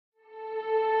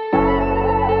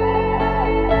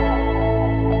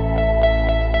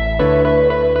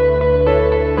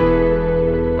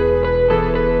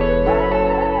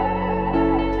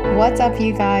What's up,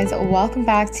 you guys? Welcome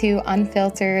back to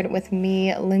Unfiltered with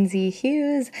me, Lindsay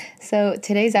Hughes. So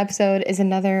today's episode is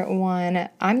another one.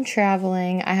 I'm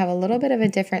traveling. I have a little bit of a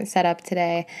different setup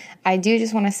today. I do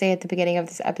just want to say at the beginning of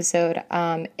this episode,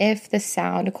 if the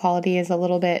sound quality is a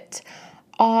little bit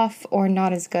off or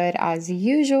not as good as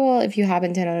usual, if you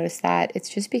happen to notice that, it's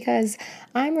just because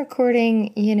I'm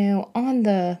recording,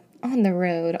 on the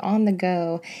road, on the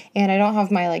go, and I don't have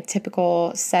my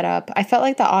typical setup. I felt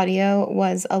like the audio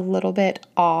was a little bit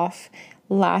off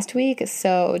last week,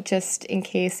 so just in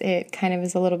case it kind of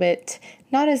is a little bit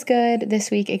not as good this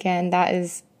week, again, that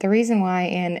is the reason why,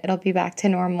 and it'll be back to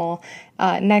normal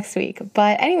next week.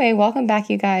 But anyway, welcome back,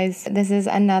 you guys. This is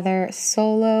another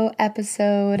solo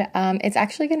episode. It's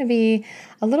actually going to be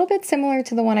a little bit similar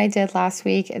to the one I did last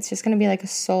week. It's just going to be like a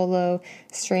solo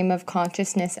stream of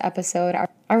consciousness episode.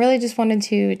 I really just wanted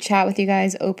to chat with you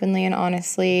guys openly and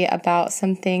honestly about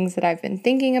some things that I've been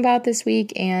thinking about this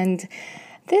week, and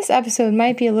this episode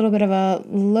might be a little bit of a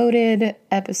loaded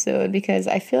episode because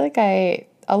I feel like a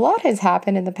lot has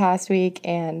happened in the past week,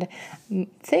 and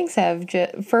things have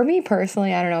for me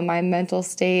personally, I don't know, my mental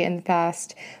state in the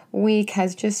past week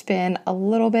has just been a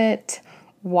little bit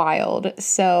wild.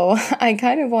 So I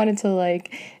kind of wanted to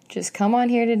just come on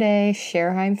here today,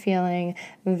 share how I'm feeling,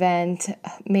 vent.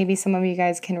 Maybe some of you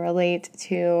guys can relate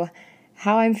to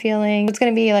how I'm feeling. It's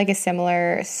going to be a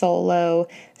similar solo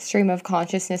stream of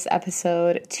consciousness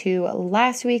episode to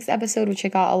last week's episode, which I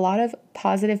got a lot of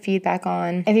positive feedback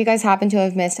on. If you guys happen to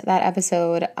have missed that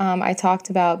episode, I talked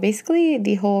about basically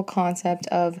the whole concept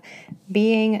of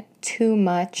being too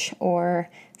much or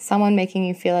someone making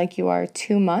you feel like you are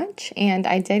too much. And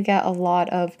I did get a lot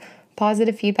of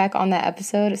positive feedback on that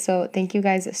episode, so thank you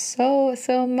guys so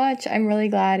much. I'm really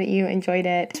glad you enjoyed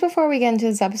it. Just before we get into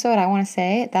this episode, I want to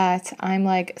say that I'm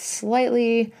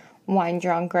slightly wine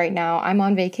drunk right now. I'm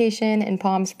on vacation in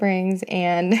Palm Springs,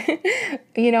 and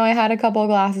I had a couple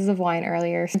glasses of wine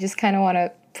earlier. So I just kind of want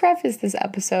to preface this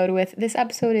episode with, this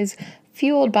episode is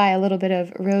fueled by a little bit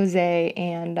of rosé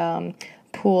and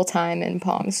pool time in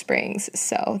Palm Springs.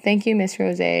 So thank you, Miss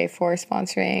Rosé, for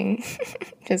sponsoring.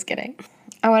 Just kidding.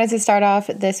 I wanted to start off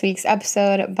this week's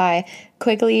episode by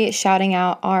quickly shouting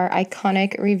out our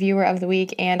iconic reviewer of the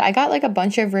week, and I got a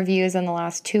bunch of reviews in the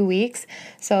last 2 weeks,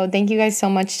 so thank you guys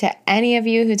so much to any of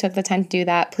you who took the time to do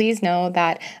that. Please know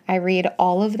that I read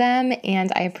all of them,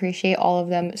 and I appreciate all of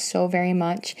them so very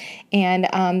much. And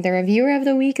the reviewer of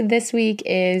the week this week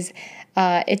is,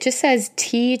 it just says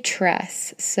T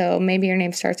Tress, so maybe your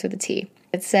name starts with a T.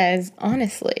 It says,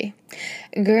 honestly,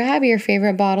 grab your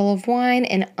favorite bottle of wine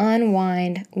and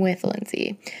unwind with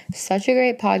Lindsay. Such a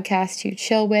great podcast to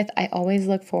chill with. I always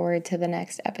look forward to the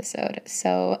next episode.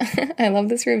 So I love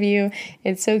this review.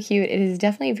 It's so cute. It is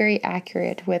definitely very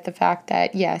accurate with the fact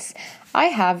that, yes, I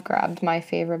have grabbed my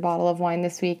favorite bottle of wine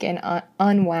this week and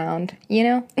unwound,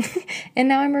 and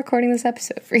now I'm recording this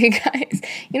episode for you guys.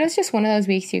 It's just one of those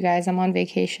weeks, you guys. I'm on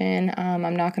vacation.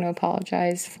 I'm not going to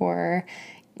apologize for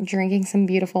drinking some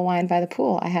beautiful wine by the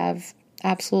pool. I have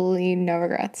absolutely no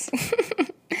regrets.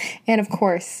 And of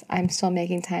course, I'm still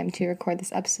making time to record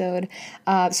this episode.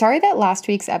 Sorry that last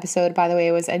week's episode, by the way,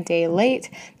 was a day late.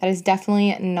 That is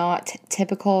definitely not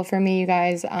typical for me, you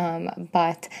guys.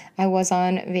 But I was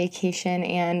on vacation,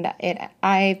 and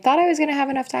I thought I was going to have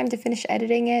enough time to finish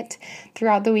editing it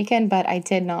throughout the weekend, but I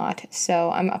did not. So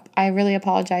I really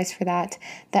apologize for that.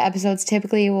 The episodes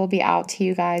typically will be out to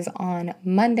you guys on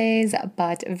Mondays,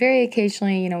 but very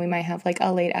occasionally, we might have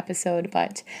a late episode,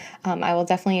 but I will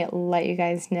definitely let you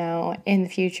guys know in the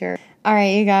future. All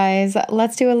right, you guys,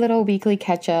 let's do a little weekly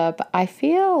catch up. I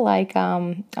feel like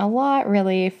a lot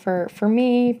really for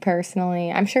me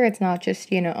personally. I'm sure it's not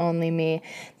just, only me.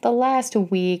 The last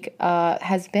week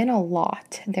has been a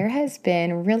lot. There has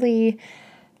been really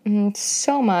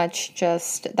so much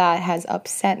just that has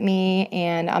upset me,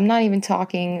 and I'm not even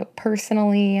talking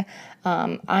personally.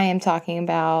 I am talking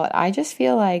about, I just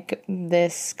feel like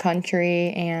this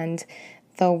country and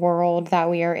the world that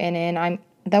we are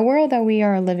the world that we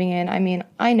are living in. I mean,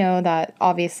 I know that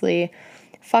obviously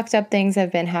fucked up things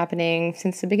have been happening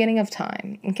since the beginning of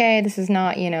time. Okay, this is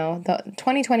not, the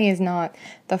 2020 is not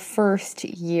the first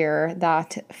year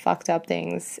that fucked up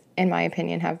things, in my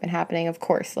opinion, have been happening. Of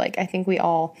course, I think we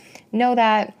all know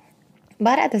that.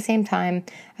 But at the same time,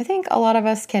 I think a lot of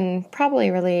us can probably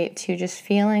relate to just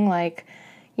feeling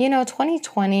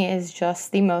 2020 is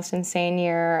just the most insane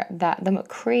year, that the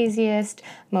craziest,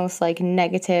 most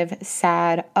negative,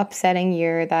 sad, upsetting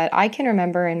year that I can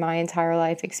remember in my entire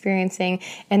life experiencing.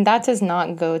 And that does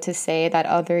not go to say that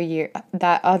other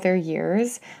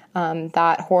years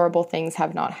that horrible things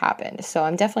have not happened. So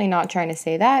I'm definitely not trying to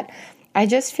say that. I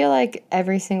just feel like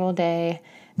every single day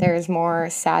there's more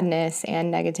sadness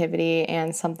and negativity,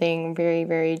 and something very,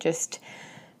 very just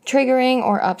triggering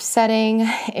or upsetting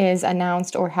is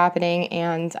announced or happening.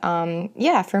 And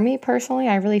for me personally,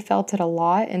 I really felt it a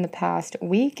lot in the past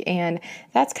week, and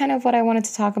that's kind of what I wanted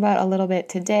to talk about a little bit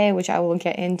today, which I will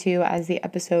get into as the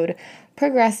episode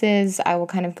progresses. I will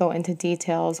kind of go into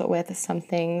details with some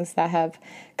things that have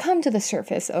come to the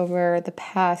surface over the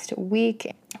past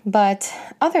week. But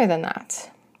other than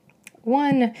that,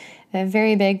 one a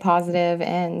very big positive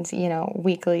and,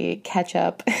 weekly catch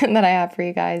up that I have for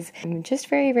you guys. I'm just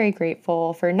very, very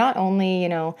grateful for not only,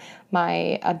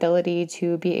 my ability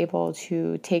to be able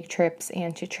to take trips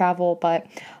and to travel, but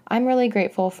I'm really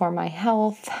grateful for my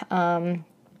health, and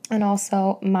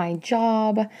also my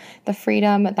job, the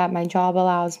freedom that my job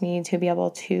allows me to be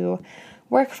able to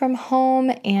work from home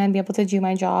and be able to do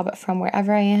my job from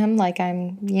wherever I am. Like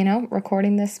I'm,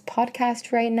 recording this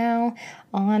podcast right now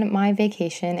on my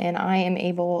vacation, and I am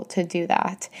able to do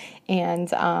that.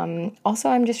 And also,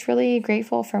 I'm just really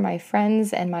grateful for my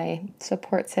friends and my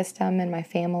support system and my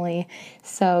family.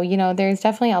 So, there's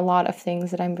definitely a lot of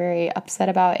things that I'm very upset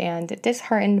about and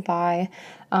disheartened by,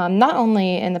 not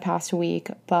only in the past week,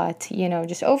 but,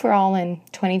 just overall in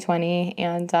 2020.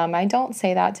 And I don't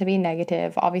say that to be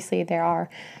negative. Obviously, there are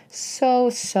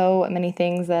so many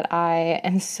things that I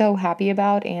am so happy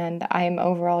about, and I am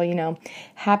overall,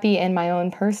 happy in my own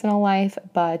personal life,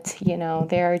 but,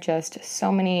 there are just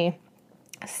so many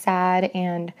sad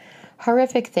and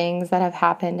horrific things that have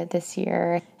happened this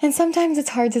year. And sometimes it's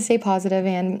hard to stay positive,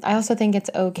 and I also think it's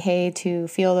okay to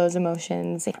feel those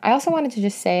emotions. I also wanted to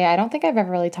just say, I don't think I've ever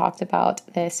really talked about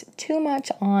this too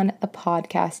much on the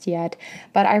podcast yet,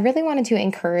 but I really wanted to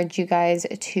encourage you guys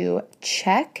to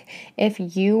check if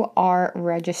you are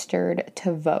registered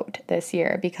to vote this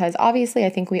year, because obviously I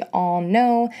think we all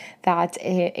know that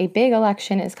a big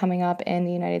election is coming up in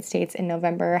the United States in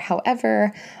November.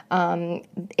 However,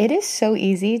 it is so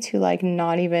easy to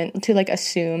not even to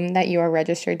assume that you are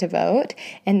registered to vote,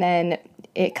 and then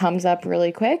it comes up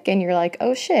really quick and you're like,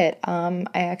 oh shit, I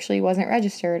actually wasn't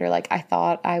registered, or I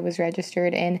thought I was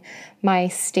registered in my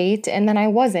state and then I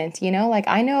wasn't,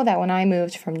 I know that when I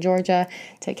moved from Georgia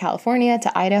to California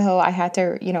to Idaho, I had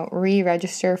to,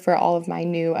 re-register for all of my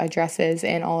new addresses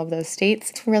in all of those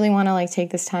states. I really want to take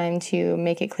this time to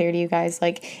make it clear to you guys,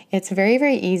 it's very,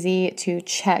 very easy to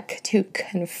check to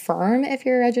confirm if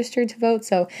you're registered to vote.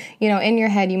 So, in your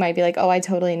head, you might be like, oh, I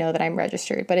totally know that I'm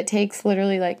registered, but it takes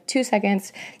literally 2 seconds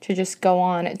to just go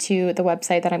on to the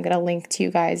website that I'm going to link to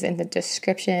you guys in the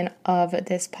description of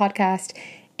this podcast,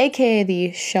 aka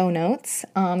the show notes.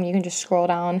 You can just scroll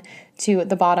down to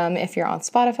the bottom if you're on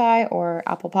Spotify or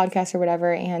Apple Podcasts or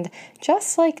whatever, and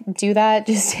just do that.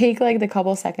 Just take the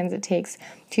couple seconds it takes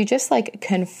to just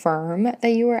confirm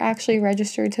that you are actually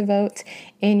registered to vote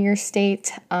in your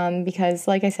state, because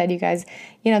like I said, you guys,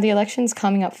 the election's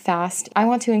coming up fast. I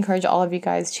want to encourage all of you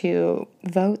guys to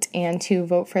vote and to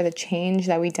vote for the change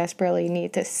that we desperately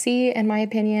need to see, in my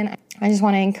opinion. I just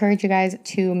want to encourage you guys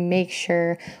to make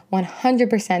sure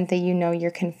 100% that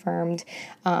you're confirmed,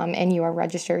 and you are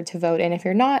registered to vote. And if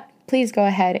you're not, please go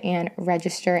ahead and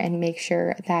register and make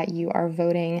sure that you are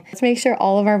voting. Let's make sure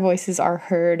all of our voices are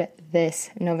heard this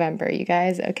November, you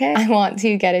guys, okay? I want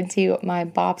to get into my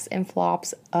bops and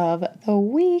flops of the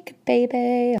week,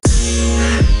 baby.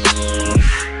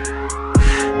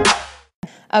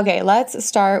 Okay, let's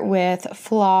start with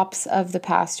flops of the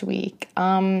past week.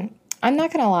 I'm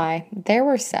not gonna lie, there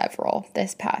were several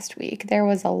this past week. There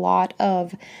was a lot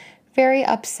of very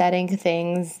upsetting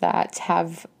things that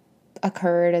have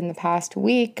occurred in the past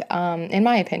week, in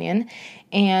my opinion.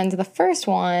 And the first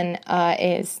one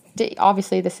is,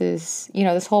 obviously this is,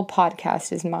 this whole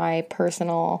podcast is my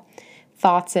personal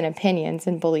thoughts and opinions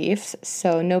and beliefs,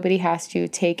 so nobody has to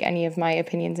take any of my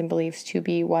opinions and beliefs to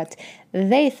be what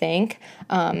they think.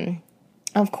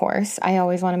 Of course, I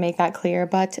always want to make that clear,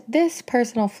 but this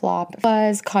personal flop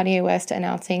was Kanye West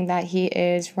announcing that he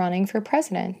is running for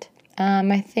president.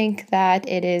 I think that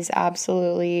it is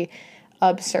absolutely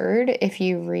absurd if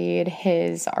you read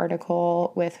his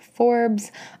article with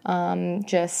Forbes,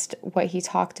 just what he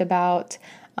talked about,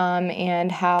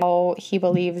 and how he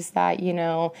believes that,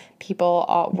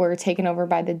 people were taken over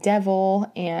by the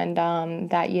devil, and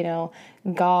that,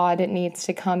 God needs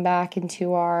to come back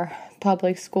into our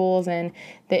public schools, and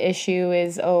the issue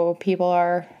is, people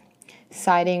are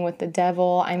siding with the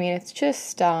devil. I mean, it's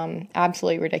just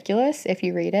absolutely ridiculous if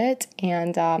you read it.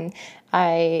 And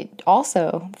I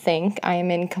also think I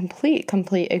am in complete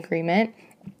agreement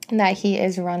that he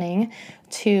is running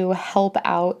to help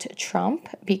out Trump,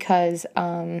 because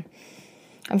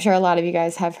I'm sure a lot of you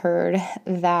guys have heard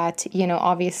that,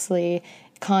 obviously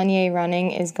Kanye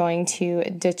running is going to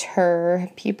deter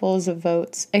people's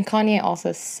votes. And Kanye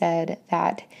also said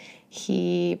that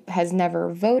he has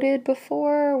never voted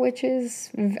before, which is,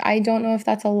 I don't know if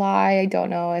that's a lie. I don't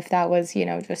know if that was,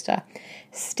 just a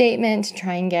statement to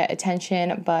try and get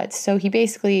attention. But so he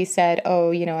basically said,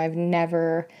 oh, I've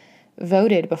never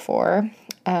voted before.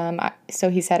 So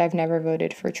he said, I've never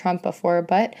voted for Trump before,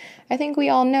 but I think we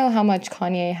all know how much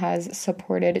Kanye has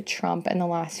supported Trump in the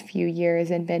last few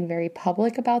years and been very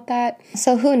public about that.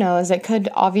 So who knows? It could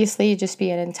obviously just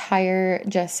be an entire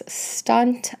just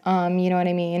stunt, you know what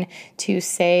I mean? To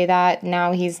say that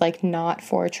now he's like not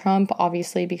for Trump,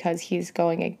 obviously because he's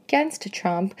going against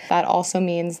Trump. That also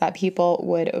means that people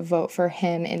would vote for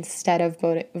him instead of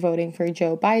voting for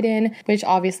Joe Biden, which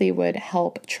obviously would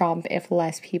help Trump if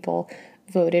less people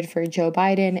voted for Joe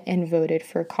Biden and voted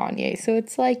for Kanye. So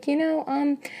it's like,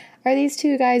 are these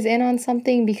two guys in on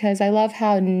something? Because I love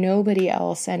how nobody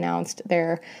else announced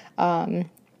their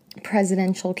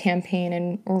presidential campaign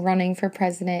and running for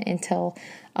president until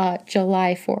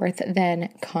July 4th, then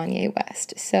Kanye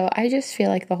West. So I just feel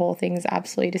like the whole thing is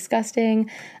absolutely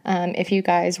disgusting. If you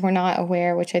guys were not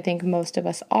aware, which I think most of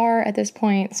us are at this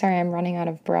point, sorry, I'm running out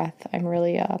of breath.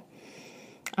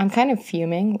 I'm kind of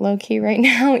fuming low-key right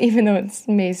now, even though it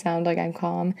may sound like I'm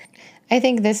calm. I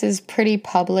think this is pretty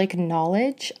public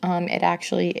knowledge. It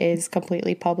actually is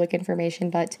completely public information,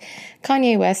 but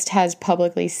Kanye West has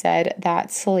publicly said that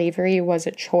slavery was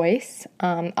a choice,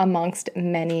 amongst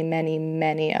many, many,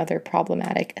 many other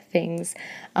problematic things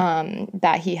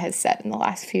that he has said in the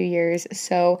last few years.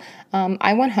 So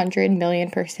I 100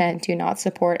 million% do not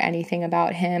support anything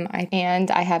about him, and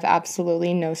I have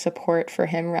absolutely no support for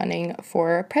him running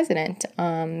for president.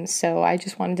 So I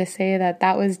just wanted to say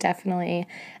that was definitely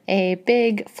a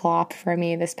big flop for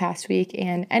me this past week,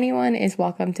 and anyone is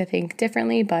welcome to think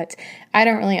differently, but I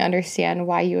don't really understand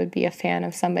why you would be a fan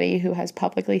of somebody who has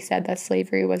publicly said that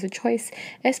slavery was a choice,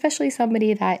 especially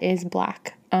somebody that is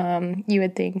Black. You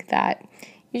would think that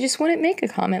you just wouldn't make a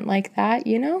comment like that,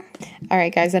 All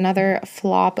right, guys, another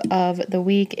flop of the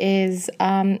week is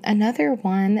another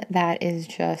one that is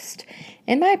just,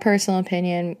 in my personal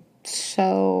opinion,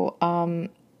 so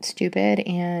stupid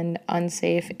and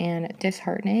unsafe and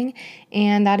disheartening,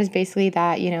 and that is basically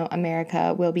that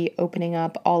America will be opening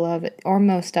up all of, or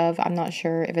most of, I'm not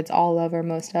sure if it's all of or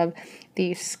most of,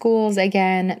 the schools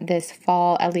again this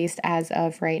fall, at least as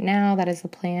of right now. That is the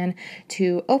plan,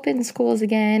 to open schools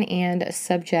again and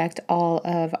subject all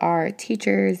of our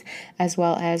teachers as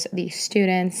well as the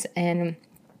students and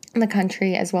the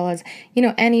country, as well as,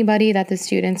 anybody that the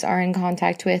students are in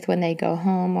contact with when they go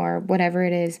home or whatever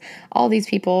it is. All these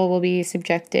people will be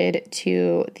subjected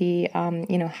to the,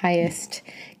 highest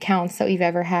counts that we've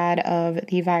ever had of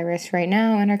the virus right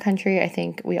now in our country. I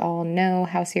think we all know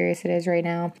how serious it is right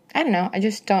now. I don't know. I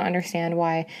just don't understand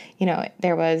why,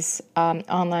 there was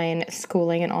online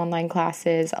schooling and online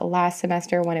classes last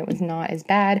semester when it was not as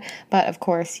bad. But of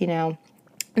course, in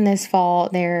this fall,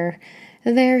 they're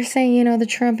saying, the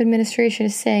Trump administration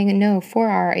is saying, no, for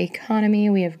our economy,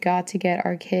 we have got to get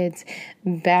our kids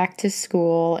back to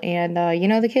school. And,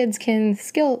 the kids can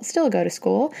still go to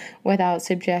school without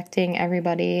subjecting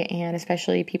everybody, and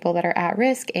especially people that are at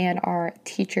risk and our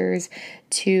teachers,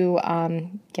 to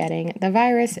getting the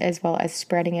virus, as well as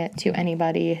spreading it to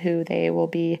anybody who they will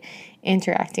be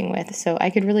interacting with. So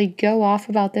I could really go off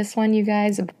about this one, you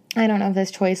guys. I don't know if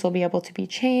this choice will be able to be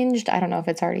changed. I don't know if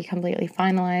it's already completely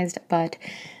finalized, but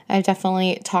I've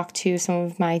definitely talked to some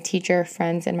of my teacher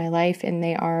friends in my life, and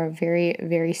they are very,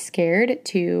 very scared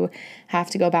to have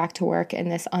to go back to work in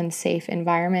this unsafe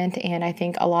environment. And I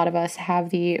think a lot of us have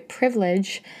the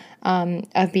privilege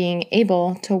of being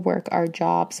able to work our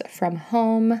jobs from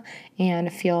home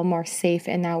and feel more safe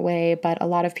in that way. But a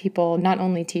lot of people, not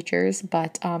only teachers,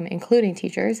 but including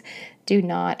teachers, do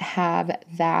not have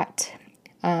that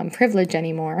privilege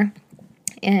anymore,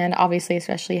 and obviously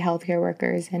especially healthcare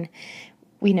workers, and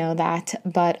we know that.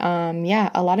 But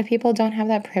a lot of people don't have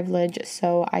that privilege,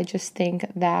 so I just think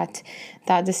that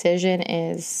decision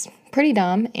is pretty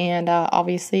dumb, and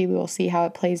obviously we will see how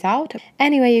it plays out.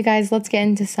 Anyway, you guys, let's get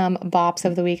into some bops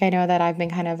of the week. I know that I've been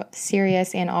kind of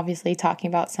serious and obviously talking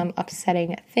about some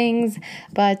upsetting things,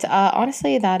 but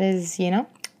honestly, that is,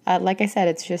 like I said,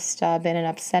 it's just been an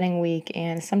upsetting week,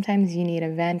 and sometimes you need a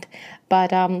vent.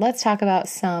 But let's talk about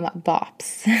some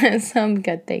bops, some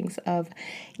good things of,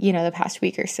 the past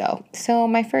week or so. So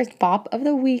my first bop of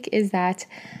the week is that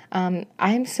I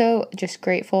am so just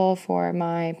grateful for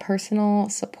my personal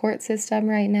support system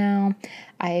right now.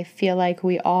 I feel like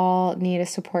we all need a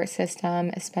support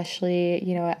system, especially,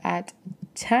 at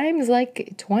times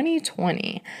like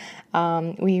 2020.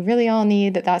 We really all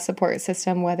need that support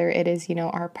system, whether it is,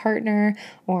 our partner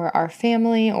or our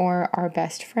family or our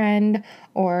best friend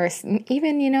or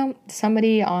even,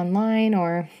 somebody online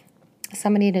or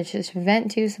somebody to just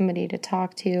vent to, somebody to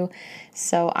talk to.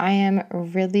 So I am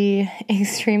really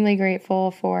extremely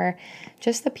grateful for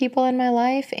just the people in my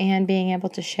life and being able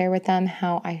to share with them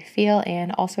how I feel,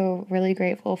 and also really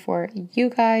grateful for you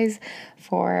guys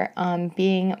for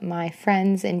being my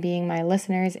friends and being my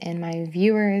listeners and my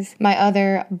viewers. My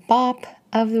other bop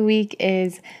of the week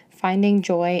is finding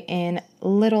joy in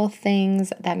little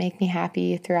things that make me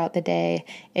happy throughout the day.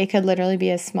 It could literally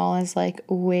be as small as like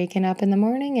waking up in the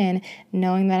morning and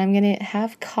knowing that I'm going to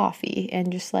have coffee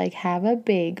and just like have a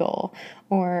bagel,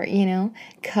 or,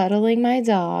 cuddling my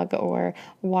dog, or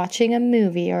watching a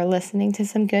movie, or listening to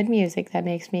some good music that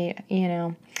makes me,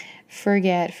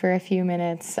 forget for a few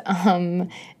minutes,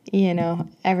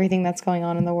 everything that's going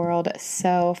on in the world.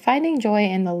 So finding joy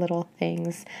in the little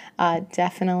things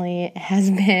definitely has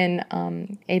been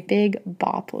a big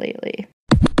bop lately.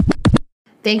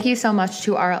 Thank you so much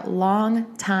to our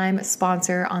long-time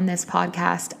sponsor on this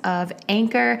podcast of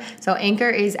Anchor. So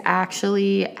Anchor is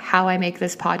actually how I make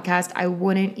this podcast. I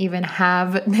wouldn't even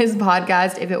have this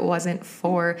podcast if it wasn't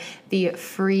for the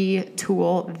free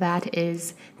tool that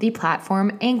is the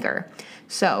platform Anchor.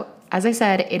 So as I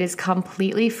said, it is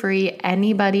completely free.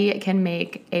 Anybody can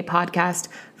make a podcast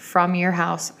from your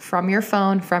house, from your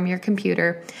phone, from your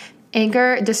computer.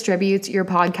 Anchor distributes your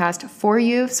podcast for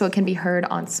you so it can be heard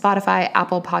on Spotify,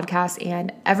 Apple Podcasts,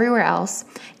 and everywhere else.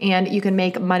 And you can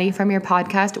make money from your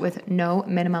podcast with no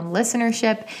minimum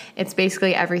listenership. It's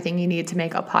basically everything you need to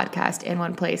make a podcast in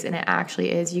one place. And it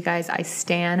actually is. You guys, I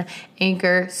stan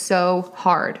Anchor so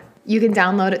hard. You can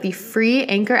download the free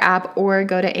Anchor app or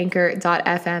go to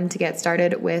anchor.fm to get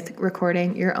started with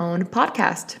recording your own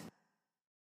podcast.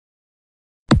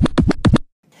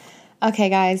 Okay,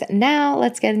 guys, now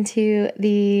let's get into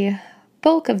the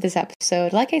bulk of this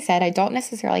episode. Like I said, I don't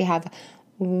necessarily have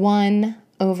one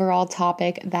overall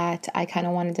topic that I kind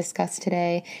of want to discuss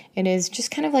today. It is just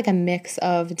kind of like a mix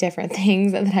of different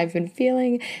things that I've been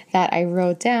feeling, that I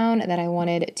wrote down, that I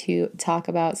wanted to talk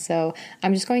about. So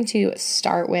I'm just going to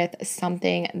start with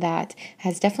something that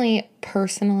has definitely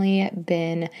personally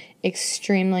been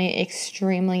extremely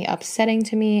upsetting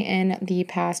to me in the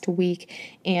past week.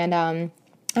 And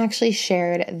actually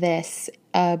shared this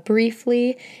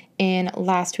briefly in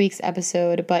last week's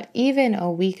episode, but even a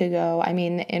week ago,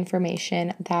 the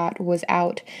information that was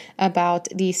out about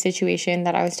the situation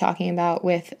that I was talking about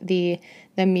with the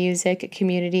music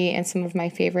community and some of my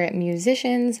favorite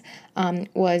musicians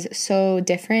was so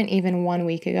different even 1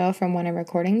 week ago from when I'm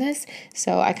recording this.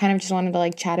 So I kind of just wanted to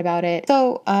chat about it.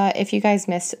 So if you guys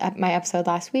missed my episode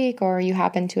last week, or you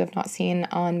happen to have not seen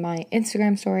on my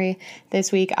Instagram story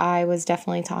this week, I was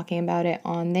definitely talking about it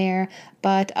on there.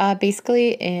 But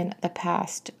basically in the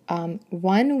past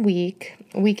 1 week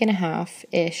and a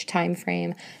half-ish time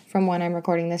frame from when I'm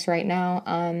recording this right now,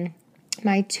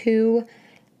 my two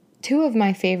of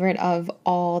my favorite of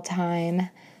all time,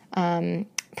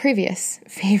 previous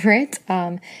favorite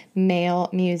male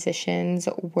musicians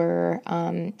were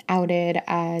outed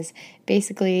as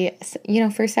basically,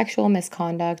 for sexual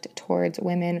misconduct towards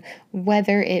women,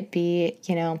 whether it be,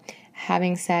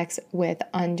 having sex with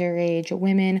underage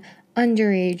women,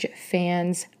 underage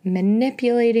fans,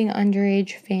 manipulating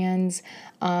underage fans,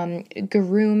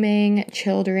 grooming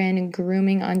children,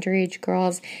 grooming underage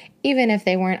girls, even if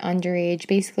they weren't underage,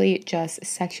 basically just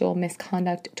sexual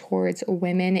misconduct towards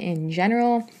women in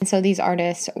general. And so these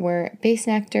artists were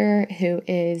Bassnectar, who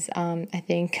is, I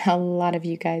think a lot of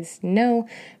you guys know,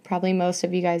 probably most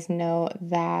of you guys know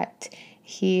that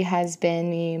he has been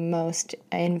the most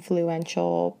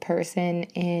influential person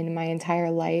in my entire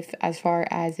life as far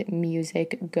as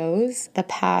music goes. The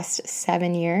past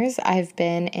 7 years, I've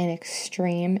been an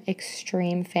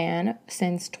extreme fan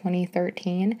since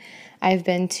 2013. I've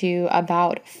been to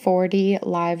about 40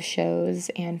 live shows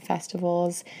and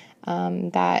festivals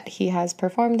that he has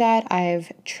performed at.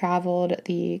 I've traveled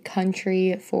the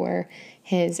country for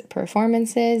his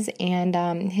performances, and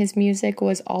his music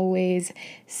was always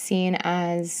seen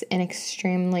as an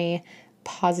extremely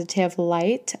positive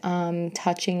light,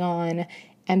 touching on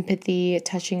empathy,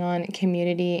 touching on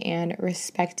community, and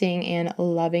respecting and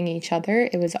loving each other.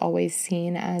 It was always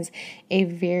seen as a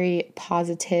very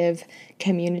positive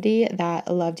community that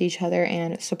loved each other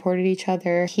and supported each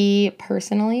other. He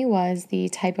personally was the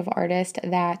type of artist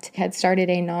that had started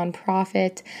a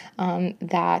nonprofit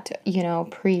that,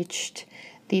 preached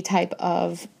the type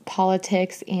of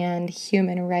politics and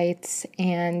human rights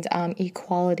and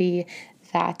equality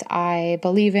that I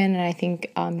believe in, and I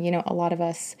think, a lot of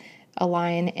us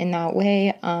align in that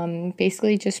way.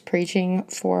 Basically just preaching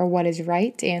for what is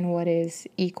right and what is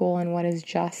equal and what is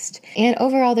just. And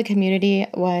overall, the community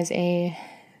was a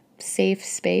safe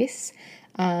space.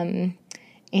 And,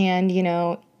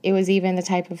 it was even the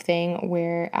type of thing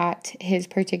where at his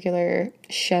particular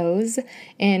shows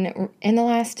in the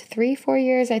last 3-4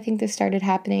 years, I think this started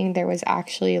happening, there was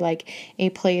actually like a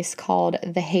place called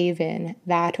The Haven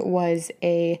that was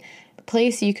a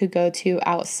place you could go to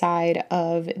outside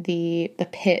of the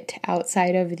pit,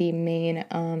 outside of the main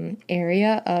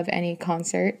area of any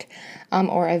concert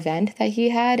or event that he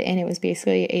had. And it was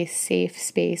basically a safe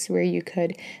space where you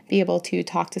could be able to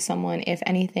talk to someone if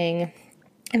anything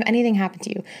happened to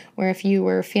you, where if you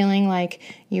were feeling like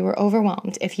you were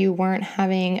overwhelmed, if you weren't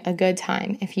having a good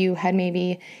time, if you had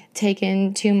maybe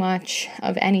taken too much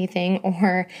of anything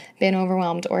or been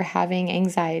overwhelmed or having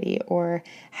anxiety or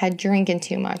had drinking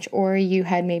too much, or you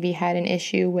had maybe had an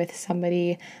issue with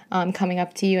somebody coming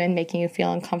up to you and making you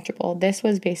feel uncomfortable. This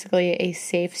was basically a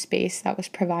safe space that was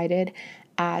provided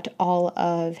at all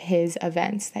of his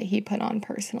events that he put on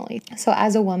personally. So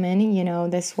as a woman,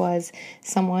 this was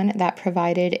someone that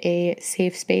provided a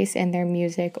safe space, and their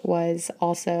music was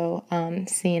also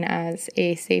seen as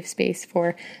a safe space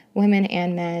for women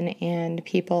and men and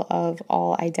people of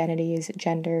all identities,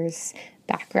 genders,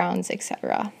 backgrounds,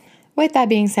 etc. With that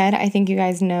being said, I think you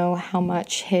guys know how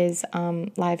much his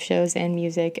live shows and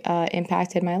music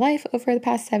impacted my life over the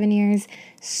past 7 years.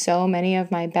 So many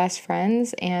of my best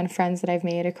friends and friends that I've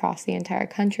made across the entire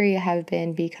country have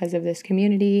been because of this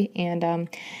community. And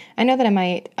I know that I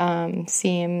might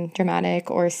seem dramatic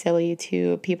or silly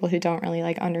to people who don't really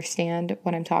understand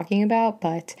what I'm talking about.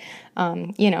 But,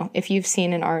 if you've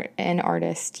seen an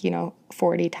artist,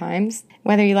 40 times,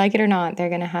 whether you like it or not, they're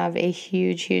going to have a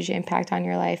huge, huge impact on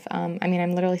your life. I'm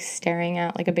literally staring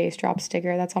at a bass drop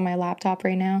sticker that's on my laptop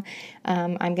right now.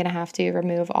 I'm going to have to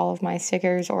remove all of my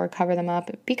stickers or cover them up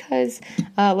because,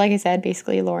 like I said,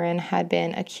 basically Lauren has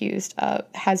been accused of,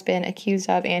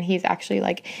 and he's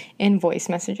actually in voice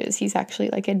messages, he's actually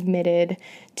admitted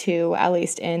to, at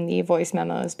least in the voice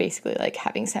memos, basically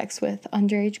having sex with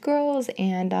underage girls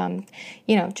and,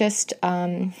 just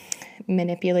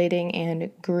manipulating and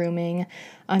grooming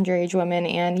underage women.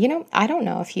 And, I don't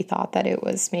know if he thought that it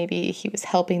was, maybe he was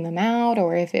helping them out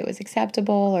or if it was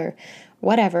acceptable or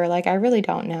whatever. I really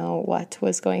don't know what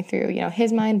was going through,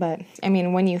 his mind. But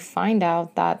when you find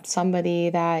out that somebody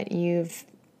that I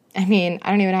don't even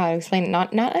know how to explain it,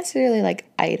 not necessarily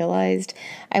idolized.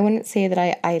 I wouldn't say that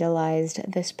I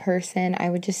idolized this person. I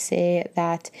would just say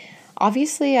that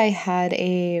obviously I had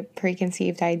a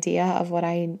preconceived idea of what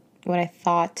I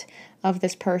thought of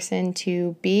this person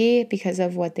to be because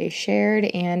of what they shared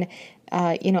and,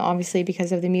 obviously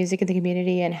because of the music of the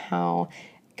community and how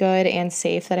good and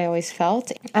safe that I always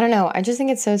felt. I don't know. I just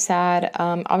think it's so sad.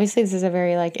 Obviously this is a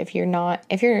very, if you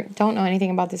don't know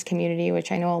anything about this community,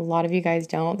 which I know a lot of you guys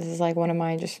don't, this is one of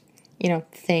my just,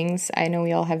 things. I know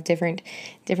we all have different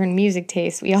music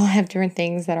tastes. We all have different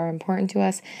things that are important to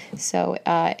us. So,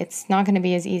 it's not going to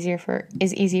be as easy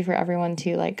for everyone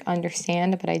to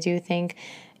understand, but I do think,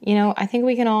 I think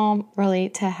we can all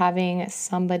relate to having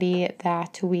somebody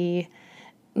that we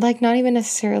not even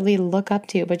necessarily look up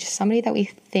to, but just somebody that we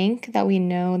think that we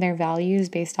know their values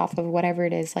based off of whatever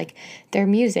it is, their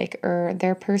music or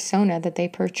their persona that they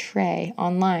portray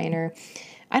online. Or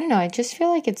I don't know, I just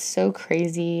feel it's so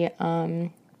crazy,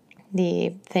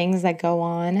 the things that go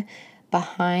on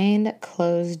behind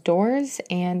closed doors,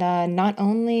 and not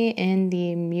only in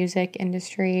the music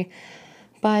industry,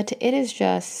 but it is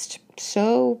just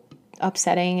so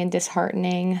upsetting and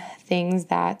disheartening, things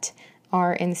that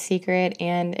are in secret.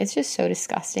 And it's just so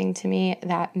disgusting to me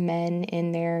that men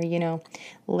in their,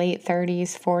 late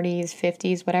 30s, 40s,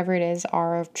 50s, whatever it is,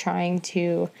 are trying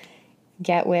to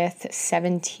get with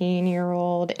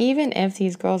 17-year-old. Even if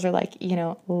these girls are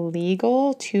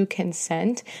legal to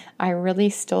consent, I really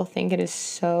still think it is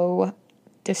so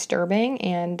disturbing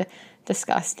and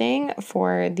disgusting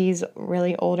for these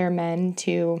really older men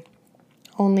to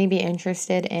only be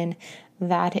interested in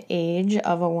that age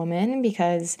of a woman.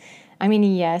 Because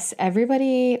yes,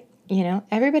 everybody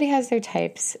has their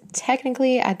types.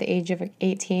 Technically, at the age of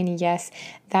 18, yes,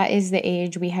 that is the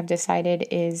age we have decided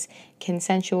is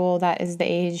consensual. That is the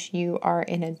age you are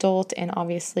an adult and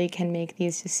obviously can make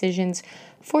these decisions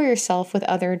for yourself with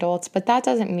other adults. But that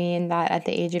doesn't mean that at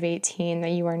the age of 18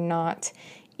 that you are not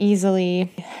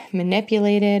easily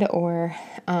manipulated or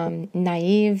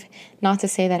naive. Not to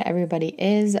say that everybody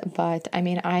is, but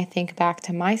I think back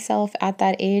to myself at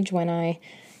that age when I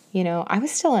I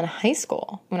was still in high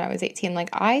school when I was 18. Like,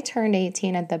 I turned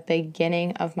 18 at the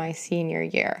beginning of my senior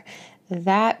year.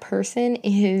 That person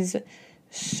is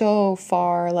so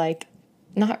far, like,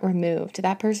 not removed.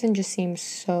 That person just seems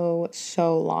so,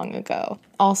 so long ago.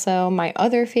 Also, my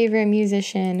other favorite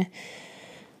musician,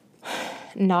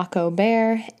 Nahko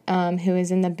Bear, who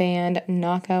is in the band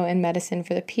Nahko and Medicine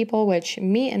for the People, which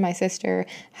me and my sister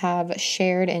have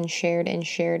shared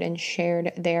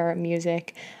their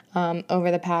music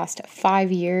over the past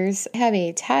 5 years. I have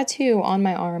a tattoo on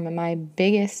my arm, my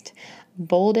biggest,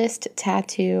 boldest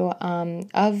tattoo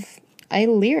of a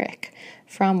lyric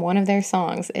from one of their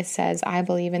songs. It says, "I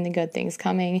believe in the good things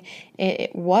coming."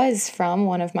 It was from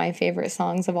one of my favorite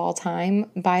songs of all time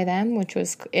by them, which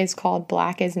is called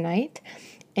Black as Night.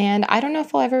 And I don't know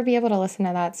if I'll ever be able to listen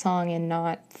to that song and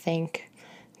not think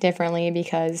differently,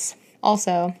 because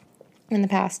also in the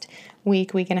past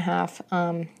week and a half,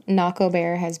 Nahko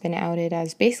Bear has been outed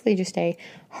as basically just a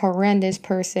horrendous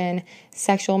person,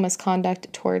 sexual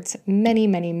misconduct towards many,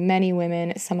 many, many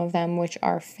women, some of them which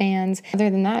are fans. Other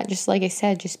than that, just like I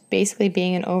said, just basically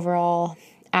being an overall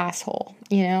asshole,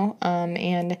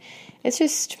 and it's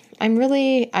just,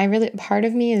 part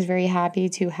of me is very happy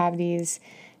to have these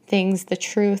things, the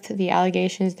truth, the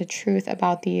allegations, the truth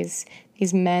about these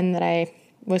men that I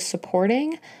was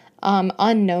supporting,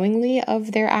 unknowingly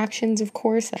of their actions, of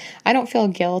course. I don't feel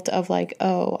guilt of like,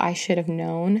 oh, I should have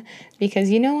known, because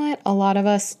you know what? A lot of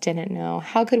us didn't know.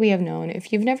 How could we have known?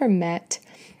 If you've never met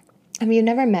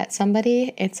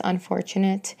somebody, it's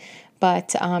unfortunate,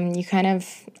 but you kind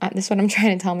of, this is what I'm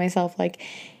trying to tell myself, like,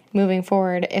 moving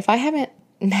forward, if I haven't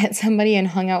met somebody and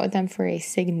hung out with them for a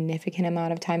significant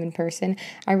amount of time in person,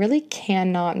 I really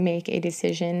cannot make a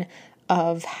decision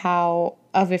of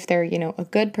if they're, a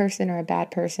good person or a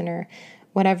bad person or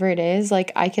whatever it is.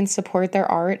 Like, I can support their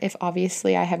art if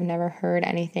obviously I have never heard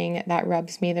anything that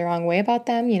rubs me the wrong way about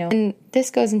them, And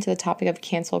this goes into the topic of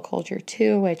cancel culture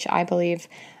too, which I believe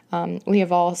a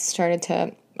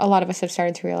lot of us have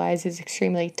started to realize is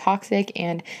extremely toxic,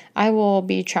 and I will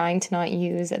be trying to not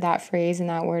use that phrase and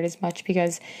that word as much,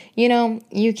 because,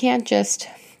 you can't just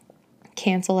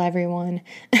cancel everyone.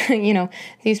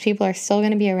 These people are still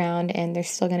going to be around, and there's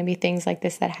still going to be things like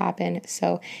this that happen.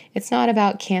 So it's not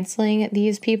about canceling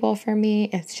these people for me.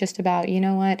 It's just about,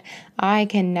 what? I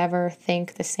can never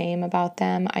think the same about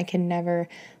them. I can never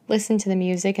listen to the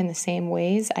music in the same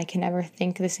ways. I can never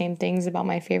think the same things about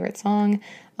my favorite song.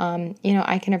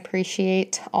 I can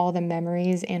appreciate all the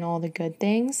memories and all the good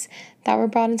things that were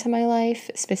brought into my life,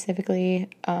 specifically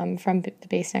from the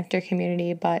Bass Nectar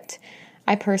community, but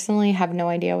I personally have no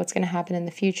idea what's going to happen in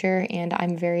the future, and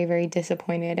I'm very, very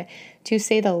disappointed, to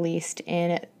say the least,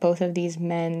 in both of these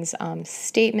men's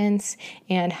statements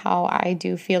and how I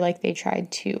do feel like they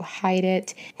tried to hide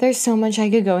it. There's so much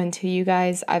I could go into, you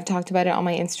guys. I've talked about it on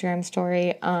my Instagram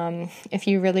story. If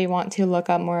you really want to look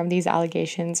up more of these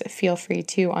allegations, feel free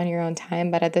to on your own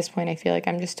time, but at this point I feel like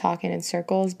I'm just talking in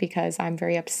circles because I'm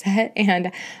very upset,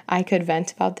 and I could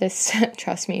vent about this,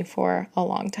 trust me, for a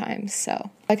long time.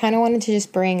 So I kind of wanted to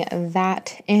just bring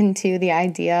that into the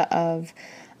idea of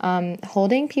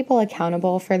holding people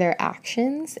accountable for their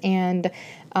actions, and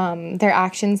their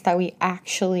actions that we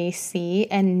actually see,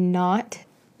 and not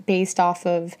based off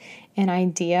of an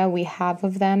idea we have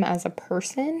of them as a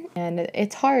person. And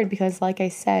it's hard because, like I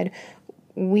said,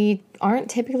 we aren't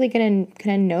typically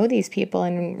gonna know these people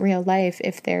in real life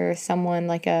if they're someone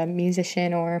like a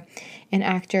musician or an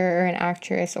actor or an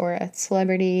actress or a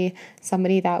celebrity,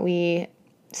 somebody that we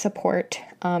support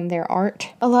their art.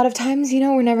 A lot of times,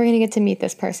 we're never going to get to meet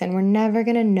this person. We're never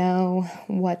going to know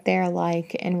what they're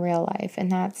like in real life, and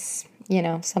that's,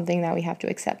 something that we have to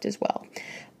accept as well.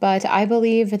 But I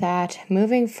believe that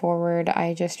moving forward,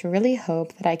 I just really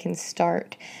hope that I can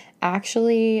start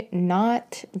actually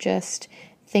not just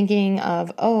thinking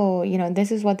of, oh, this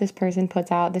is what this person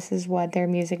puts out, this is what their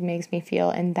music makes me feel,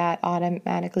 and that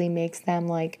automatically makes them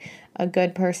like a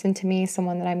good person to me,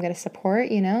 someone that I'm going to support,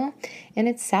 And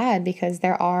it's sad because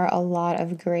there are a lot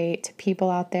of great people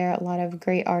out there, a lot of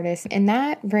great artists, and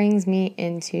that brings me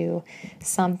into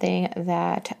something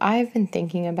that I've been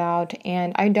thinking about,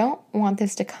 and I don't want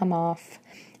this to come off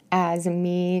as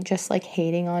me just like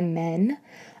hating on men.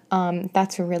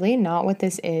 That's really not what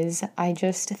this is. I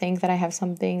just think that I have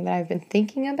something that I've been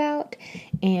thinking about,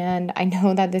 and I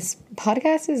know that this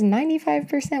podcast is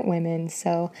 95% women.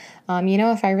 So,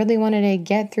 if I really wanted to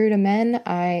get through to men,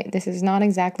 this is not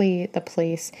exactly the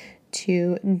place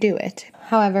to do it.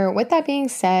 However, with that being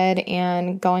said,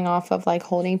 and going off of like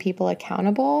holding people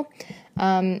accountable,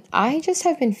 I just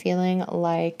have been feeling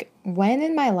like, when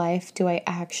in my life do I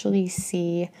actually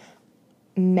see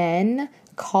men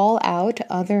call out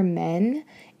other men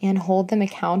and hold them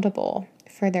accountable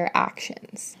for their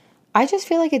actions. I just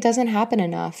feel like it doesn't happen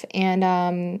enough. And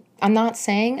I'm not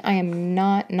saying, I am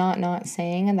not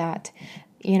saying that,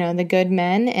 the good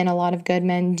men and a lot of good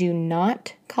men do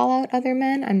not call out other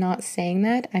men. I'm not saying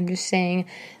that. I'm just saying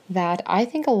that I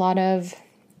think a lot of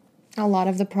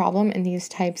the problem in these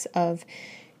types of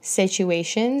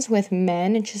situations with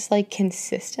men just like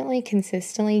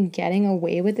consistently getting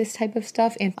away with this type of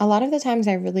stuff. And a lot of the times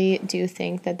I really do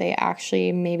think that they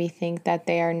actually maybe think that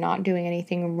they are not doing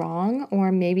anything wrong,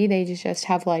 or maybe they just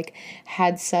have like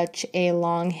had such a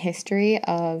long history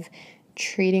of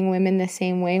treating women the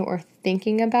same way, or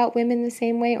thinking about women the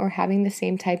same way, or having the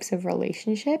same types of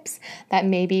relationships that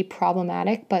may be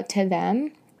problematic, but to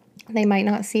them they might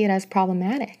not see it as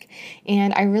problematic.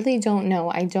 And I really don't know.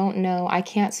 I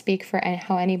can't speak for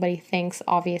how anybody thinks,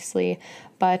 obviously,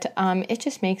 but it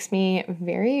just makes me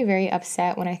very, very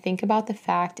upset when I think about the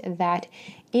fact that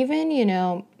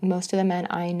even, most of the men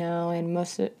I know,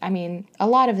 and a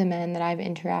lot of the men that I've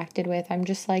interacted with, I'm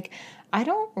just like, I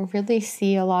don't really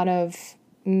see a lot of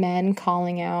men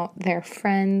calling out their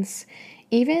friends,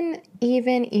 even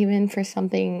for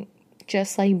something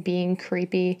just like being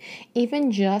creepy.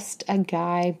 Even just a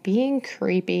guy being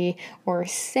creepy or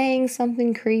saying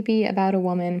something creepy about a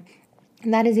woman,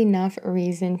 that is enough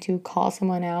reason to call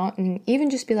someone out and even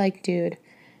just be like, dude,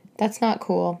 that's not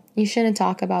cool. You shouldn't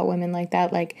talk about women like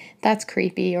that. Like, that's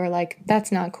creepy, or like,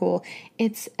 that's not cool.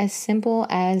 It's as simple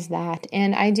as that.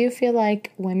 And I do feel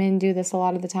like women do this a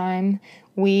lot of the time.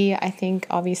 We, I think,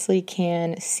 obviously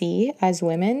can see as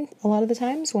women a lot of the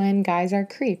times when guys are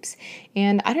creeps.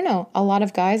 And I don't know, a lot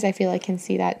of guys I feel like can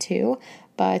see that too.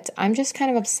 But I'm just kind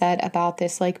of upset about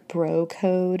this like bro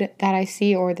code that I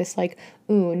see, or this like,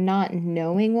 not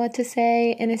knowing what to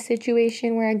say in a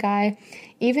situation where a guy,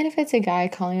 even if it's a guy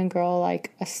calling a girl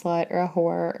like a slut or a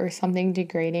whore or something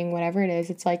degrading, whatever it is,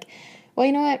 it's like, well,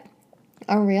 you know what?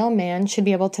 A real man should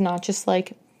be able to not just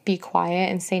like be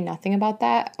quiet and say nothing about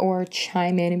that, or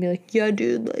chime in and be like, yeah,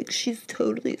 dude, like, she's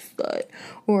totally slut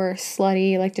or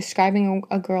slutty, like describing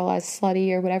a girl as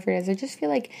slutty or whatever it is. I just feel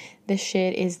like this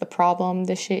shit is the problem.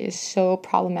 This shit is so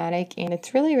problematic, and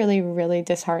it's really, really, really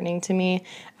disheartening to me.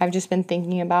 I've just been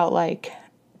thinking about like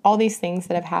all these things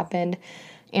that have happened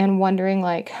and wondering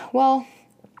like, well,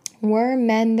 were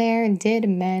men there? Did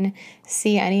men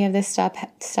see any of this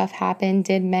stuff happen?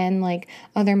 Did men, like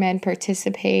other men,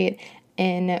 participate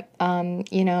in,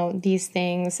 these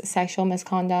things, sexual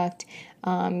misconduct,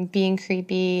 being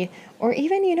creepy, or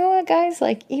even, you know what, guys,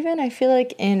 like even I feel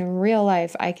like in real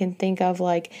life, I can think of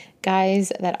like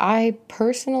guys that I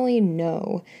personally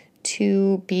know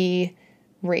to be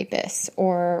rapists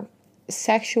or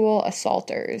sexual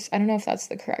assaulters. I don't know if that's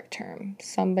the correct term.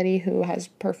 Somebody who has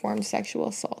performed sexual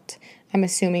assault. I'm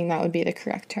assuming that would be the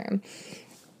correct term.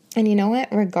 And you know what?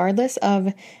 Regardless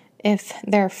of if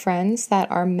their friends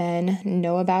that are men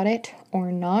know about it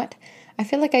or not, I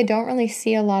feel like I don't really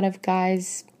see a lot of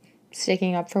guys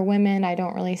sticking up for women. I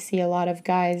don't really see a lot of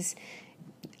guys,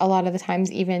 a lot of the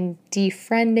times, even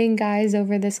defriending guys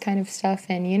over this kind of stuff,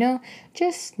 and,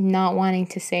 just not wanting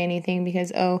to say anything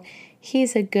because, oh,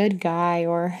 he's a good guy,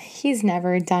 or he's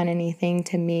never done anything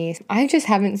to me. I just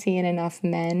haven't seen enough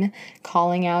men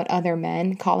calling out other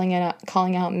men, calling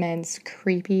out men's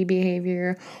creepy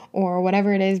behavior or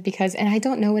whatever it is, because, and I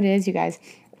don't know what it is, you guys.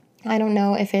 I don't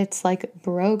know if it's like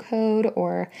bro code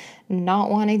or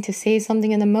not wanting to say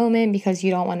something in the moment because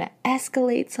you don't want to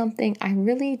escalate something. I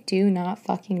really do not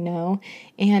fucking know.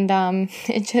 And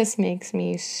it just makes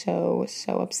me so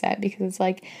upset, because it's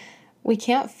like, we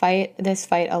can't fight this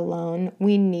fight alone.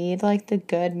 We need like the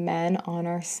good men on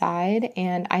our side.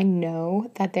 And I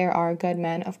know that there are good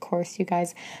men. Of course, you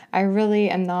guys, I really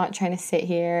am not trying to sit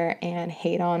here and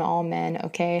hate on all men,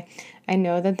 okay? I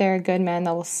know that there are good men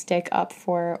that will stick up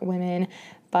for women.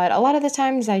 But a lot of the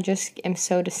times I just am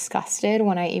so disgusted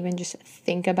when I even just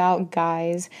think about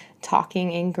guys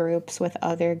talking in groups with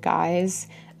other guys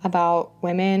about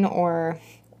women, or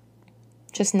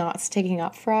just not sticking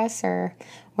up for us, or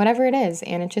whatever it is.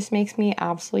 And it just makes me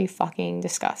absolutely fucking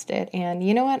disgusted. And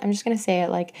you know what? I'm just going to say it,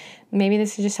 like, maybe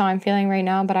this is just how I'm feeling right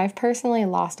now, but I've personally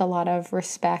lost a lot of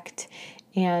respect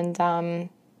and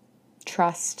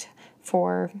trust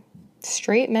for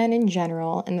straight men in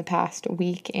general in the past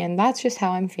week. And that's just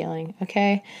how I'm feeling,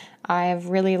 okay? I've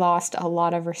really lost a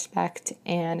lot of respect,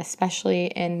 and especially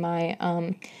in my,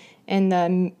 in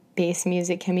the bass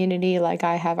music community, like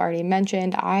I have already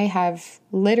mentioned, I have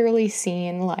literally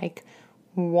seen like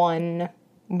one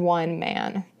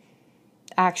man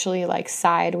actually like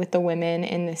side with the women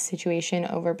in this situation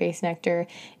over Base Nectar.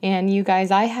 And you guys,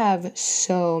 I have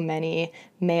so many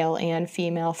male and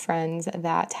female friends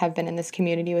that have been in this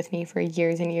community with me for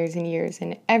years and years and years,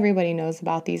 and everybody knows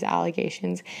about these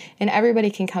allegations, and everybody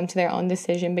can come to their own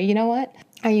decision. But you know what?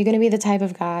 Are you going to be the type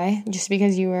of guy, just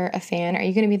because you were a fan, are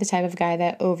you going to be the type of guy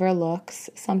that overlooks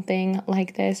something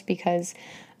like this because,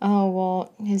 oh,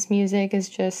 well, his music is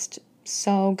just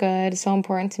so good, so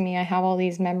important to me. I have all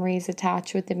these memories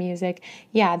attached with the music.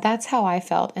 Yeah, that's how I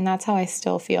felt, and that's how I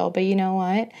still feel. But you know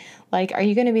what? Like, are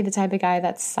you going to be the type of guy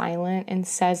that's silent and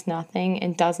says nothing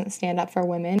and doesn't stand up for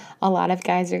women? A lot of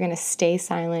guys are going to stay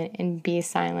silent and be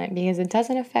silent because it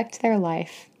doesn't affect their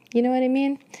life. You know what I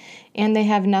mean? And they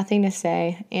have nothing to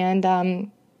say.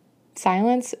 And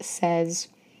silence says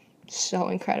so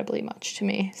incredibly much to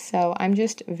me. So I'm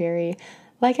just very,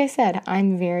 like I said,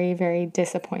 I'm very, very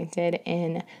disappointed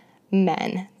in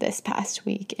men this past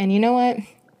week. And you know what?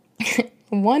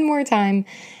 One more time,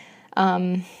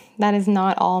 that is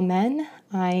not all men.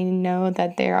 I know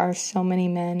that there are so many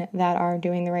men that are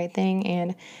doing the right thing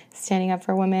and standing up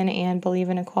for women and believe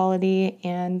in equality,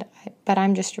 but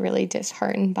I'm just really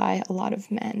disheartened by a lot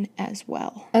of men as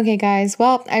well. Okay, guys,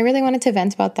 well, I really wanted to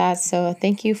vent about that, so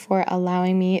thank you for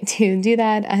allowing me to do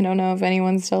that. I don't know if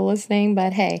anyone's still listening,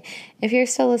 but hey, if you're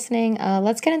still listening,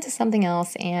 let's get into something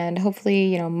else, and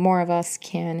hopefully, more of us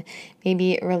can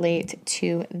maybe relate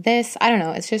to this. I don't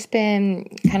know. It's just been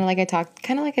kind of like I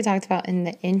talked about in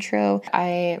the intro.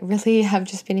 I really have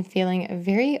just been feeling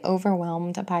very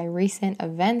overwhelmed by recent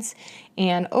events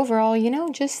and overall,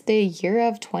 just the year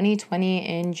of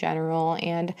 2020 in general.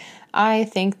 And I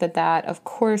think that of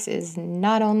course is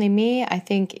not only me. I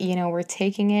think, we're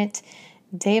taking it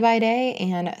day by day,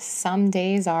 and some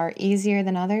days are easier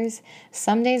than others.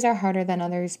 Some days are harder than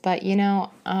others, but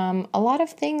a lot of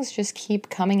things just keep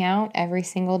coming out every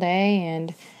single day,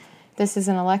 and this is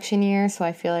an election year, so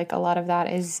I feel like a lot of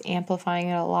that is amplifying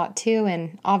it a lot too.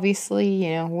 And obviously,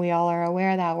 we all are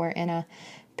aware that we're in a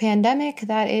pandemic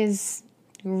that is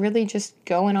really just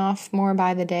going off more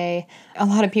by the day. A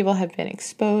lot of people have been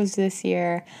exposed this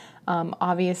year.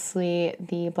 Obviously,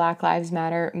 the Black Lives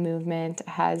Matter movement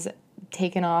has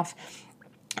taken off,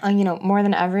 more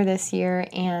than ever this year.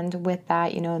 And with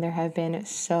that, there have been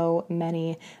so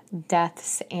many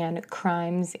deaths and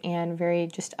crimes and very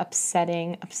just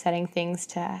upsetting things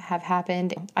to have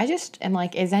happened. I just am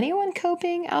like, is anyone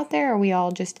coping out there? Or are we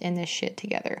all just in this shit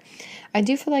together? I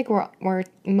do feel like we're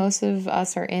most of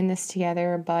us are in this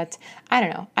together, but I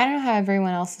don't know. I don't know how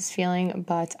everyone else is feeling,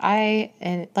 but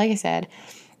and like I said,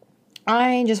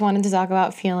 I just wanted to talk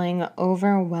about feeling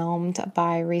overwhelmed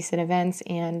by recent events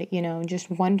and, just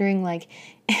wondering, like,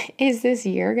 is this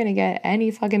year going to get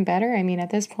any fucking better? I mean, at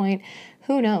this point,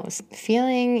 who knows?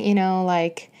 Feeling,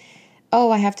 like, oh,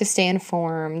 I have to stay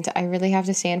informed. I really have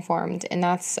to stay informed. And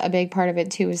that's a big part of it,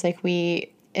 too, is like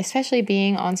especially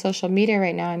being on social media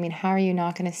right now, I mean, how are you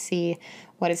not going to see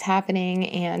what is happening?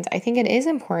 And I think it is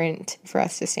important for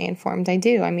us to stay informed. I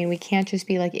do. I mean, we can't just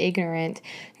be like ignorant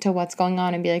to what's going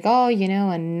on and be like, oh,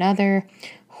 another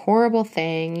horrible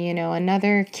thing,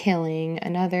 another killing,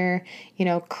 another,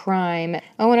 crime.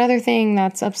 Oh, another thing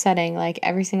that's upsetting, like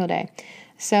every single day.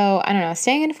 So I don't know,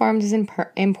 staying informed is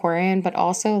important, but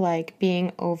also like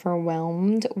being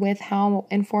overwhelmed with how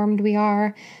informed we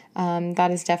are. That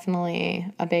is definitely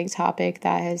a big topic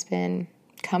that has been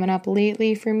coming up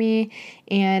lately for me,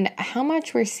 and how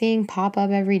much we're seeing pop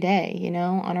up every day,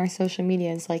 on our social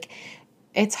medias. Like,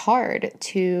 it's hard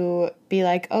to be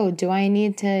like, oh, do I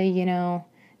need to,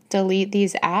 delete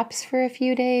these apps for a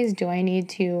few days? Do I need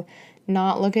to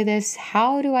not look at this?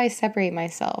 How do I separate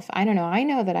myself? I don't know. I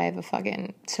know that I have a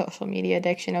fucking social media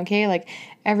addiction, okay? Like,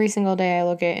 every single day I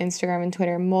look at Instagram and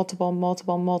Twitter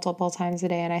multiple times a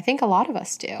day, and I think a lot of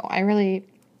us do. I really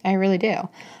do.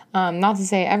 Not to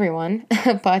say everyone,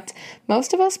 but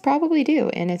most of us probably do.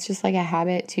 And it's just like a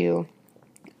habit to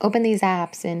open these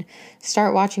apps and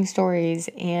start watching stories.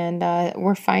 And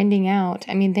we're finding out,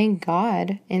 I mean, thank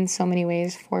God in so many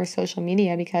ways for social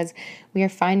media, because we are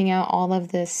finding out all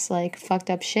of this like fucked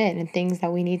up shit and things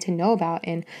that we need to know about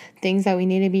and things that we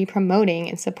need to be promoting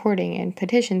and supporting and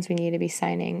petitions we need to be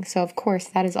signing. So of course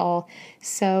that is all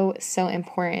so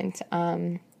important.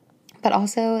 But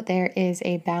also there is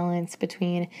a balance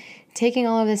between taking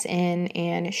all of this in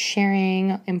and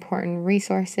sharing important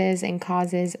resources and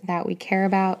causes that we care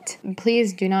about.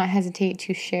 Please do not hesitate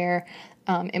to share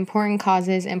important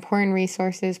causes, important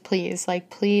resources.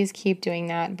 Please keep doing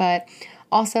that. But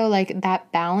also like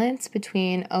that balance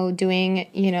between, doing,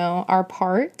 our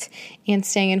part and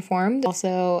staying informed,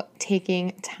 also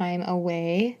taking time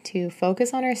away to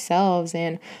focus on ourselves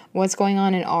and what's going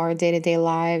on in our day-to-day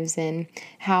lives and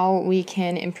how we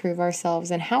can improve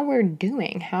ourselves and how we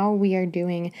are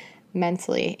doing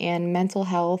mentally. And mental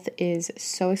health is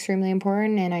so extremely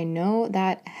important, and I know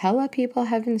that hella people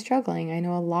have been struggling. I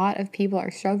know a lot of people are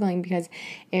struggling because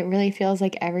it really feels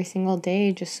like every single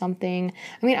day just something.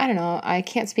 I don't know, I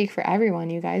can't speak for everyone,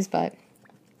 you guys, but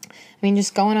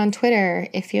just going on Twitter,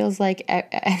 it feels like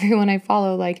everyone I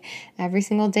follow, like every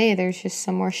single day, there's just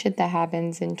some more shit that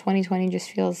happens. And 2020 just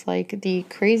feels like the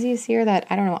craziest year that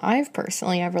I don't know I've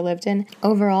personally ever lived in.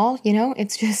 Overall,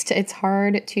 it's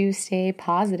hard to stay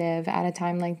positive at a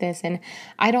time like this. And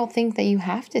I don't think that you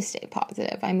have to stay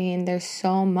positive. There's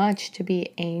so much to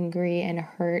be angry and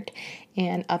hurt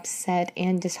and upset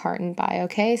and disheartened by,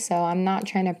 okay? So I'm not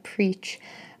trying to preach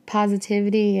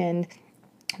positivity and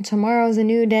tomorrow's a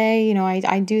new day.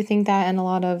 I do think that in a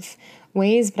lot of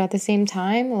ways, but at the same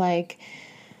time, like,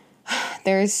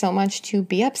 there is so much to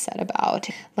be upset about.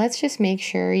 Let's just make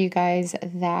sure, you guys,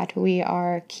 that we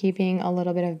are keeping a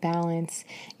little bit of balance.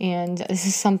 And this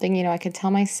is something, I could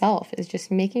tell myself, is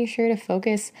just making sure to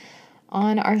focus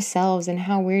on ourselves and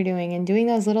how we're doing and doing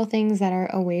those little things that are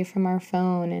away from our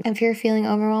phone. And if you're feeling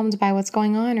overwhelmed by what's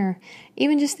going on, or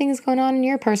even just things going on in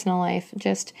your personal life,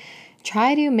 just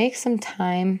try to make some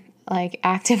time, like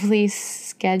actively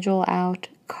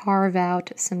carve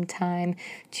out some time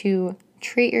to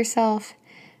treat yourself,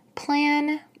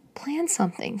 plan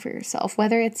something for yourself,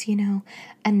 whether it's,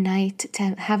 a night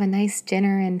to have a nice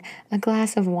dinner and a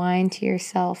glass of wine to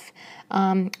yourself,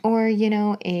 or,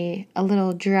 a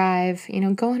little drive,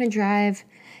 go on a drive,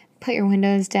 put your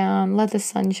windows down, let the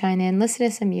sun shine in, listen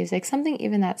to some music, something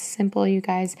even that simple, you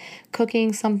guys,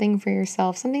 cooking something for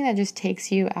yourself, something that just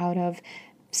takes you out of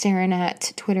staring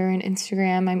at Twitter and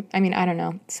Instagram. I don't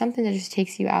know, something that just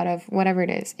takes you out of whatever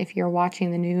it is. If you're watching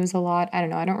the news a lot, I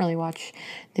don't know, I don't really watch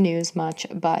the news much,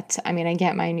 but I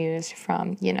get my news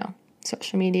from,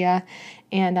 social media.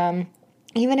 And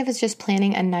even if it's just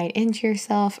planning a night into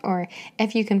yourself, or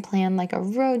if you can plan like a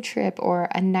road trip or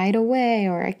a night away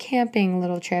or a camping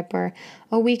little trip or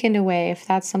a weekend away, if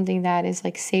that's something that is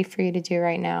like safe for you to do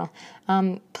right now,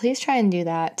 please try and do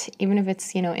that. Even if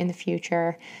it's, in the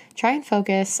future, try and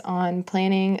focus on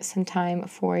planning some time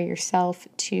for yourself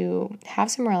to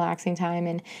have some relaxing time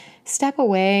and step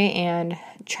away and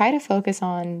try to focus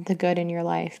on the good in your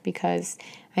life, because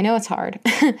I know it's hard.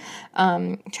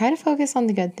 Try to focus on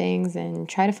the good things and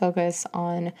try to focus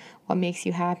on what makes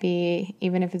you happy,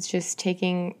 even if it's just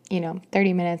taking,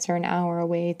 30 minutes or an hour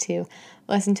away to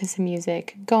listen to some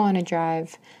music, go on a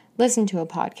drive, listen to a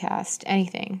podcast,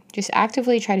 anything. Just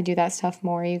actively try to do that stuff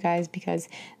more, you guys, because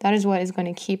that is what is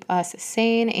going to keep us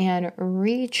sane and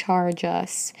recharge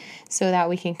us so that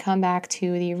we can come back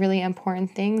to the really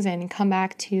important things and come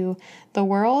back to the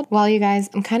world. Well, you guys,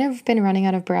 I'm kind of been running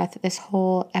out of breath this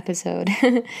whole episode.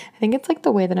 I think it's like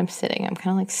the way that I'm sitting. I'm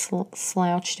kind of like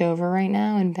slouched over right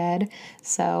now in bed.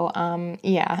 So,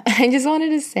 yeah, I just wanted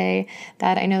to say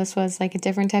that I know this was like a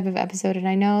different type of episode, and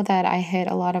I know that I hit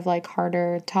a lot of like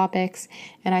harder topics,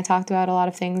 and I talked about a lot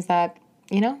of things that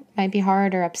might be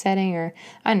hard or upsetting, or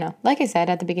I don't know. Like I said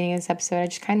at the beginning of this episode, I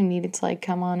just kind of needed to like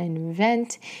come on and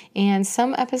vent. And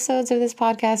some episodes of this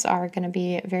podcast are going to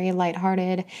be very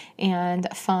lighthearted and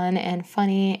fun and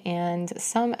funny, and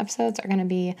some episodes are going to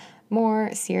be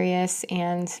more serious,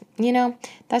 and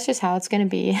that's just how it's going to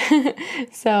be.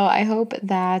 So I hope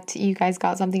that you guys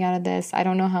got something out of this. I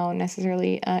don't know how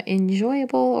necessarily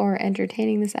enjoyable or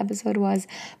entertaining this episode was,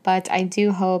 but I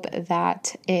do hope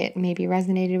that it maybe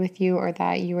resonated with you, or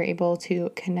that you were able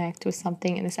to connect with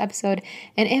something in this episode.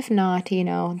 And if not,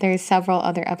 there's several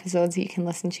other episodes that you can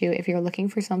listen to if you're looking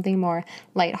for something more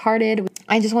lighthearted.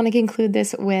 I just want to conclude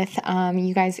this with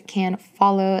you guys can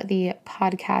follow the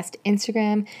podcast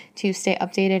Instagram to stay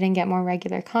updated and get more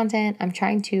regular content. I'm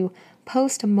trying to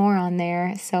post more on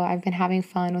there, so I've been having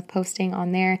fun with posting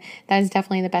on there. That is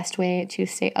definitely the best way to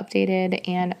stay updated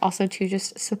and also to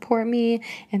just support me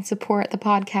and support the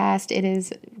podcast. It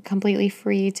is completely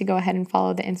free to go ahead and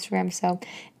follow the Instagram, so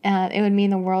it would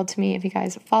mean the world to me if you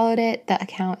guys followed it. The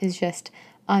account is just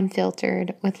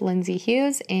Unfiltered with Lindsay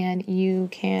Hughes, and you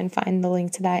can find the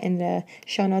link to that in the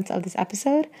show notes of this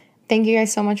episode. Thank you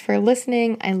guys so much for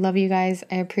listening. I love you guys.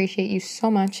 I appreciate you so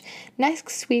much.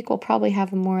 Next week, we'll probably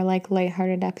have a more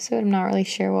lighthearted episode. I'm not really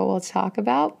sure what we'll talk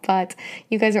about, but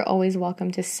you guys are always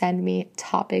welcome to send me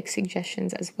topic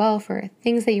suggestions as well for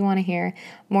things that you want to hear,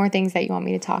 more things that you want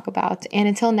me to talk about. And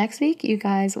until next week, you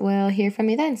guys will hear from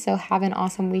me then. So have an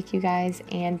awesome week, you guys,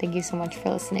 and thank you so much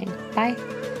for listening. Bye.